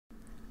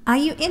Are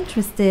you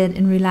interested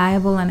in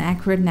reliable and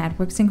accurate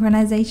network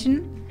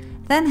synchronization?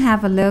 Then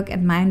have a look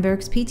at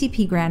Meinberg's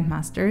PTP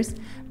Grandmasters,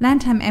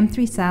 Landtime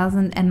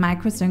M3000 and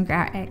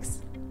Microsyncrx.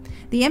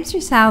 The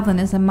M3000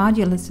 is a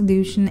modular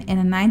solution in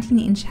a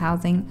 19-inch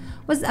housing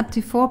with up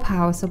to 4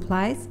 power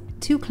supplies,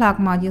 2 clock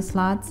module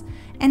slots,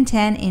 and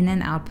 10 in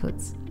and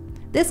outputs.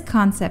 This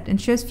concept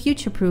ensures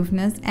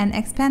future-proofness and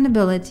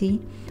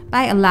expandability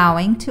by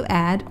allowing to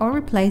add or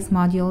replace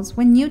modules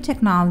when new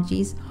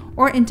technologies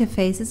or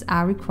interfaces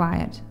are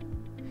required.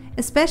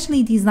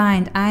 Especially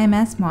designed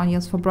IMS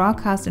modules for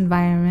broadcast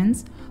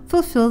environments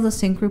fulfill the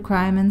sync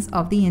requirements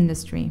of the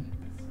industry.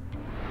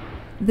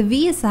 The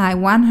VSI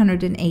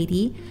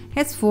 180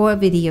 has 4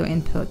 video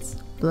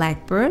inputs: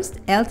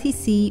 Blackburst,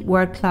 LTC,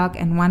 word clock,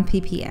 and 1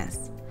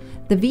 PPS.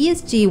 The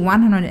VSG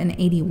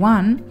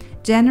 181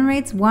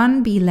 generates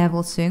 1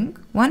 B-level sync,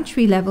 1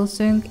 tree-level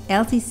sync,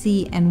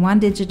 LTC, and 1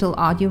 digital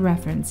audio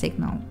reference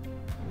signal.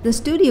 The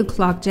studio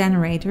clock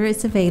generator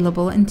is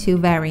available in 2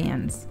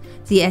 variants: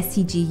 the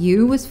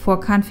SCGU with 4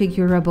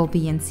 configurable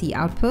BNC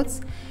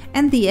outputs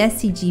and the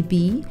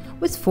SCGB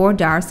with 4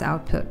 DARS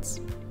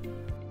outputs.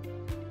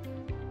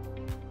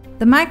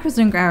 The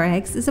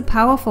Microsyncrx is a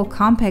powerful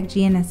compact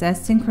GNSS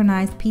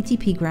synchronized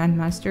PTP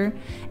Grandmaster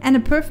and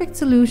a perfect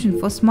solution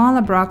for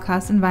smaller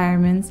broadcast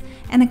environments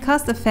and a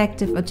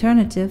cost-effective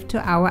alternative to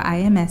our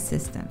IMS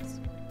systems.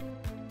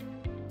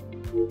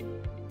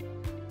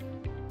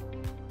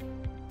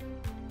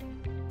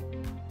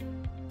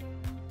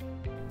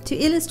 To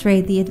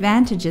illustrate the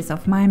advantages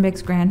of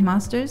Meinberg's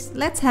Grandmasters,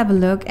 let's have a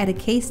look at a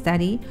case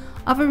study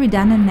of a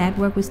redundant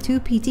network with 2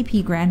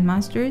 PTP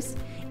Grandmasters,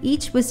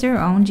 each with their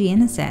own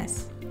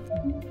GNSS.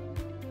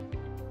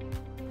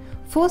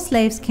 4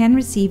 slaves can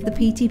receive the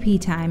PTP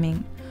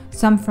timing,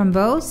 some from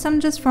both, some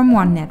just from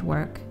one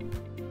network.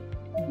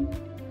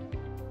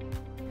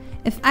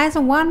 If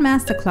either one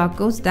master clock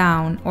goes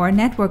down or a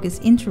network is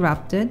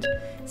interrupted,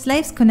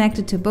 slaves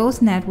connected to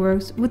both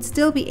networks would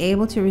still be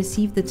able to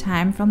receive the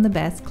time from the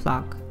best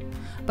clock.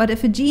 But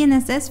if a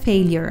GNSS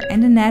failure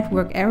and a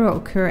network error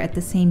occur at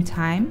the same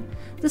time,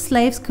 the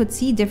slaves could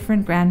see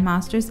different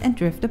Grandmasters and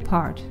drift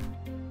apart.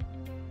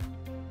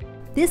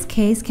 This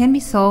case can be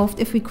solved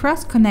if we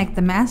cross-connect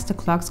the master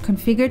clocks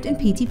configured in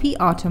PTP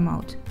Auto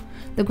Mode.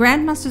 The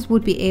Grandmasters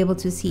would be able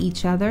to see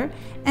each other,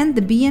 and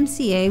the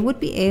BMCA would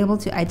be able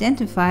to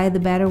identify the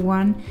better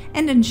one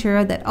and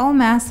ensure that all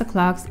master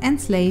clocks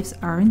and slaves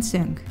are in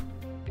sync.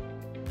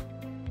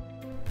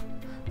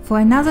 For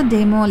another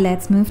demo,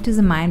 let's move to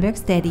the Meinberg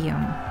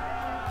Stadium.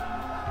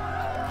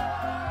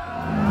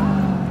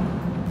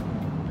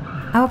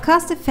 Our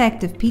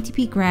cost-effective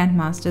PTP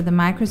Grandmaster, the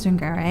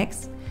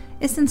Microsyncrx,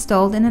 is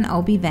installed in an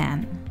OB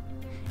van.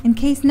 In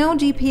case no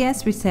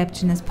GPS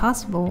reception is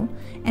possible,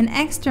 an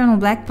external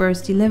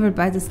Blackburst delivered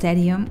by the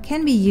Stadium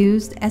can be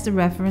used as a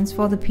reference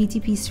for the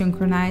PTP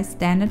Synchronize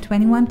standard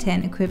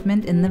 2110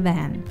 equipment in the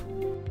van.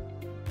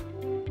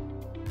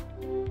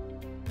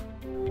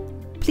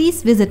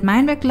 Please visit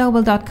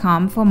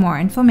meinbergglobal.com for more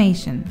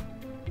information.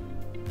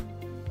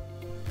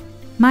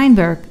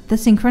 Meinberg, the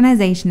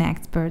synchronization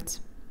experts.